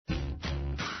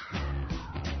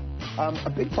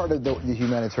A big part of the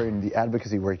humanitarian, the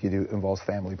advocacy work you do involves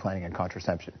family planning and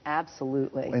contraception.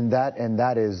 Absolutely. And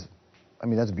that is, I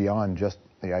mean, that's beyond just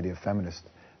the idea of feminist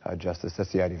justice.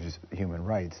 That's the idea of just human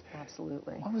rights.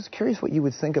 Absolutely. I was curious what you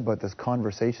would think about this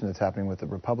conversation that's happening with the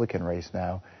Republican race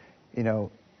now, you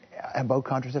know, about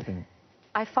contraception.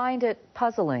 I find it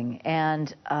puzzling,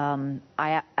 and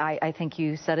I think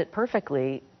you said it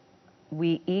perfectly.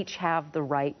 We each have the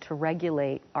right to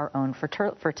regulate our own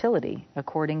fertility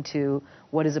according to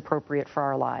what is appropriate for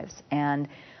our lives. And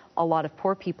a lot of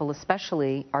poor people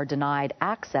especially are denied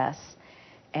access,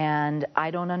 and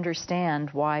I don't understand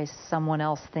why someone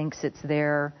else thinks it's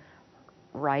their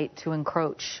right to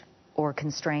encroach or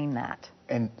constrain that.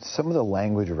 And some of the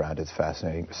language around it's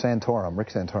fascinating. Rick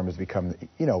Santorum has become,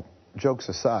 you know, jokes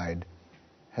aside,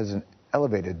 has an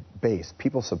elevated base.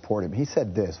 People support him. He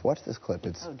said this. Watch this clip.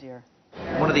 Oh, dear.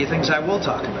 One of the things I will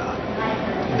talk about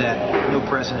that no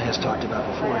president has talked about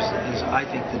before is I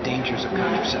think the dangers of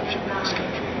contraception in this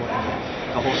country.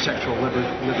 The whole sexual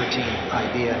libertine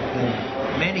idea.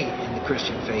 And many in the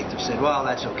Christian faith have said, well,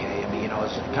 that's okay. I mean, you know,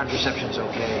 contraception's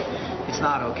okay. It's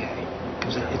not okay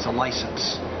because it's a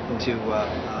license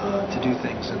to do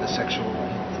things in the sexual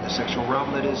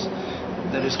realm that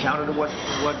is counter to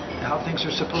how things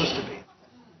are supposed to be.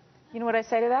 You know what I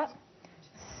say to that?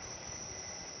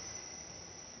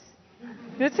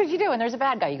 That's what you do when there's a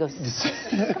bad guy. You go,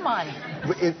 come on.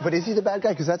 But is he the bad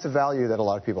guy? Because that's a value that a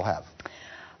lot of people have.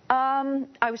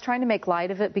 I was trying to make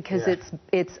light of it because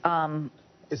it's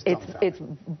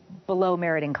below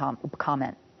meriting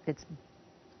comment.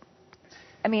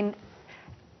 I mean,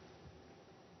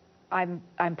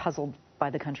 I'm puzzled by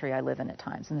the country I live in at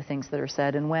times and the things that are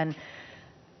said. And when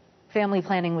family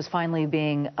planning was finally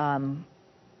being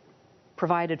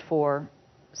provided for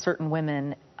certain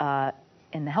women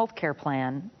in the health care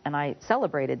plan, and I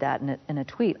celebrated that in a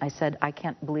tweet. I said, I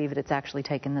can't believe that it's actually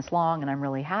taken this long, and I'm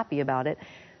really happy about it.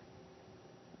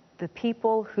 The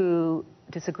people who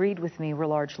disagreed with me were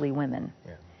largely women.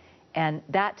 Yeah. And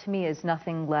that, to me, is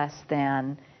nothing less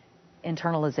than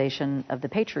internalization of the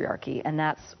patriarchy. And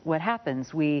that's what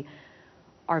happens. We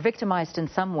are victimized in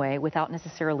some way without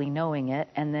necessarily knowing it,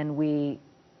 and then we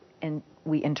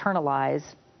internalize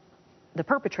the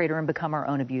perpetrator and become our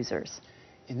own abusers.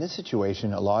 In this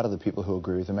situation, a lot of the people who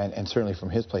agree with him, and certainly from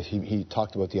his place, he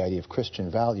talked about the idea of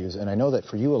Christian values. And I know that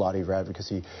for you, a lot of your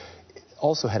advocacy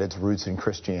also had its roots in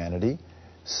Christianity.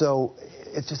 So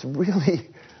it's just a really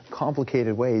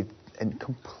complicated way and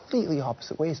completely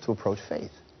opposite ways to approach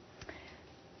faith.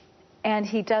 And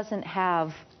he doesn't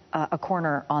have a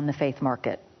corner on the faith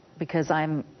market, because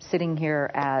I'm sitting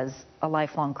here as a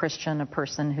lifelong Christian, a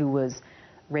person who was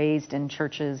raised in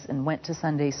churches and went to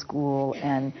Sunday school,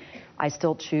 and I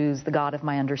still choose the God of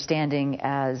my understanding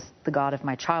as the God of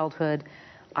my childhood.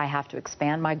 I have to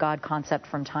expand my God concept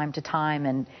from time to time,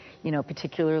 and, you know,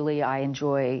 particularly I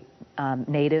enjoy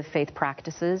native faith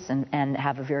practices and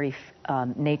have a very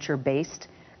nature-based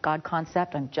God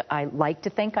concept. I like to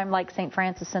think I'm like St.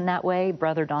 Francis in that way,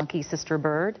 brother donkey, sister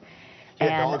bird. You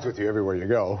have dogs with you everywhere you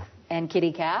go. And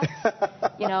kitty cat,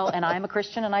 you know, and I'm a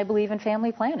Christian and I believe in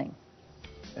family planning.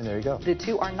 And there you go. The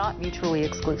two are not mutually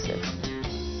exclusive.